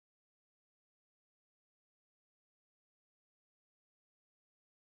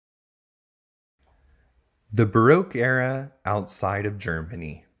The Baroque era outside of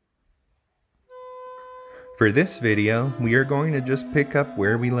Germany. For this video, we are going to just pick up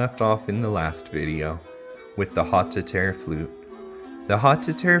where we left off in the last video, with the haute flute. The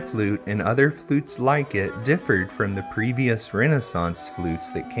haute flute and other flutes like it differed from the previous Renaissance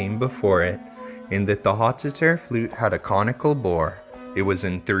flutes that came before it, in that the haute flute had a conical bore. It was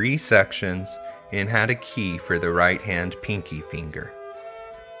in 3 sections and had a key for the right hand pinky finger.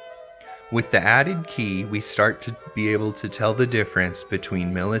 With the added key, we start to be able to tell the difference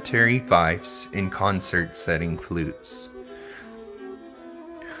between military fifes and concert-setting flutes.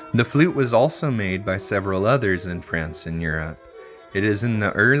 The flute was also made by several others in France and Europe. It is in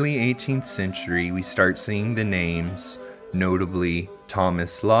the early 18th century we start seeing the names, notably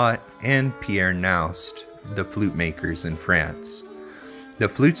Thomas Lot and Pierre Naust, the flute makers in France. The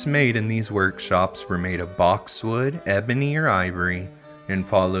flutes made in these workshops were made of boxwood, ebony, or ivory, and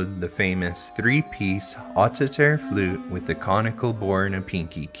followed the famous 3-piece haute flute with a conical bore and a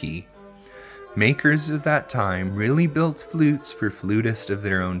pinky key. Makers of that time really built flutes for flutists of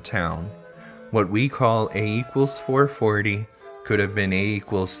their own town. What we call A = 440 could have been A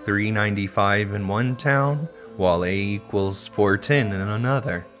 = 395 in one town, while A = 410 in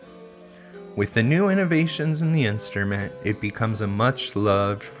another. With the new innovations in the instrument, it becomes a much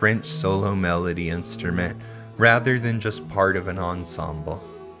loved French solo melody instrument, rather than just part of an ensemble.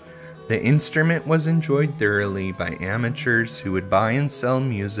 The instrument was enjoyed thoroughly by amateurs who would buy and sell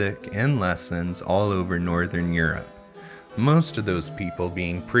music and lessons all over Northern Europe, most of those people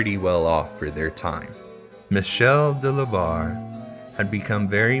being pretty well off for their time. Michel de Labarre had become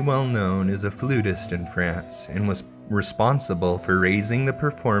very well known as a flutist in France and was responsible for raising the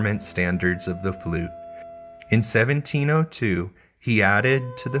performance standards of the flute. In 1702, he added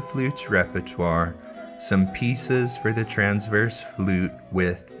to the flute's repertoire some pieces for the transverse flute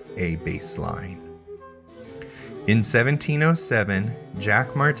with a bass line. In 1707,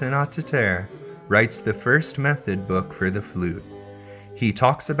 Jacques-Martin Atteter writes the first method book for the flute. He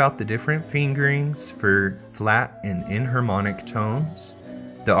talks about the different fingerings for flat and inharmonic tones,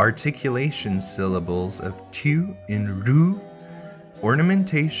 the articulation syllables of tu and ru,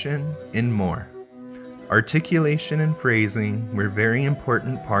 ornamentation, and more. Articulation and phrasing were very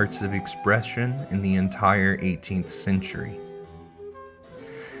important parts of expression in the entire 18th century.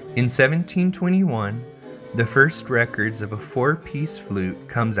 In 1721, the first records of a 4-piece flute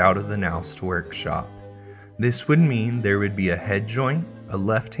comes out of the Naust workshop. This would mean there would be a head joint, a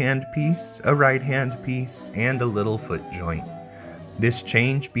left-hand piece, a right-hand piece, and a little foot joint. This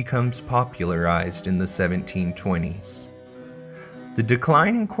change becomes popularized in the 1720s. The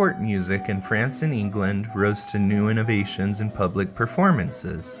decline in court music in France and England rose to new innovations in public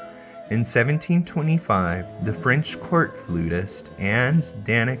performances. In 1725, the French court flutist Anne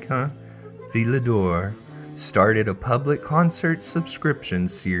Danica Philidor started a public concert subscription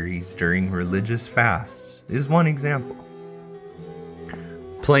series during religious fasts, is one example.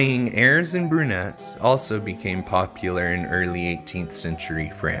 Playing airs and brunettes also became popular in early 18th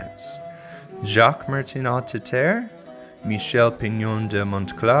century France. Jacques-Martin Atteter, Michel Pignon de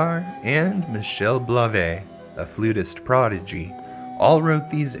Montclar, and Michel Blavet, a flutist prodigy, all wrote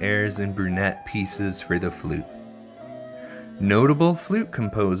these airs and brunette pieces for the flute. Notable flute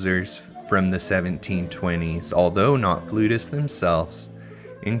composers from the 1720s, although not flutists themselves,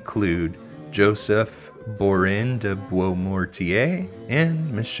 include Joseph Borin de Beaumortier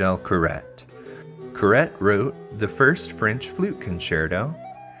and Michel Corrette. Corrette wrote the first French flute concerto,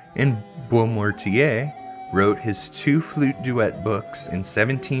 and Beaumortier wrote his 2 flute duet books in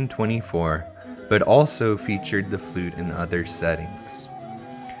 1724, but also featured the flute in other settings.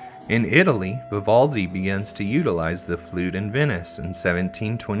 In Italy, Vivaldi begins to utilize the flute in Venice in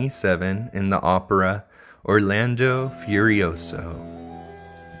 1727 in the opera Orlando Furioso.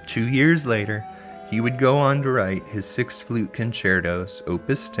 2 years later, he would go on to write his 6 flute concertos,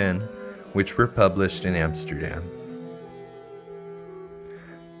 Opus 10, which were published in Amsterdam.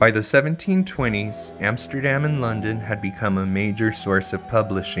 By the 1720s, Amsterdam and London had become a major source of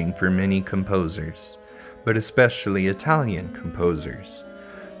publishing for many composers, but especially Italian composers.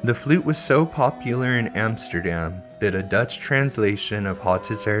 The flute was so popular in Amsterdam that a Dutch translation of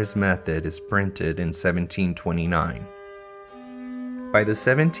Atteter's method is printed in 1729. By the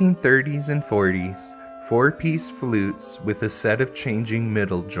 1730s and 40s, 4-piece flutes with a set of changing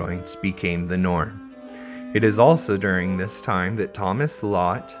middle joints became the norm. It is also during this time that Thomas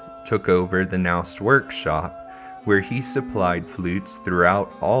Lot took over the Naust workshop, where he supplied flutes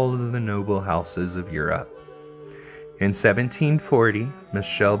throughout all of the noble houses of Europe. In 1740,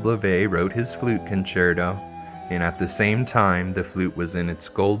 Michel Blavet wrote his flute concerto, and at the same time the flute was in its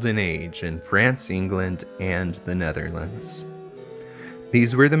golden age in France, England, and the Netherlands.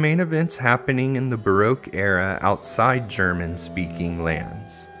 These were the main events happening in the Baroque era outside German-speaking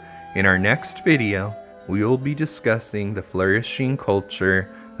lands. In our next video, we will be discussing the flourishing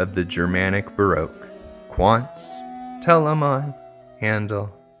culture of the Germanic Baroque, Quantz, Telemann, Handel,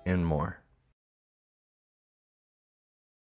 and more.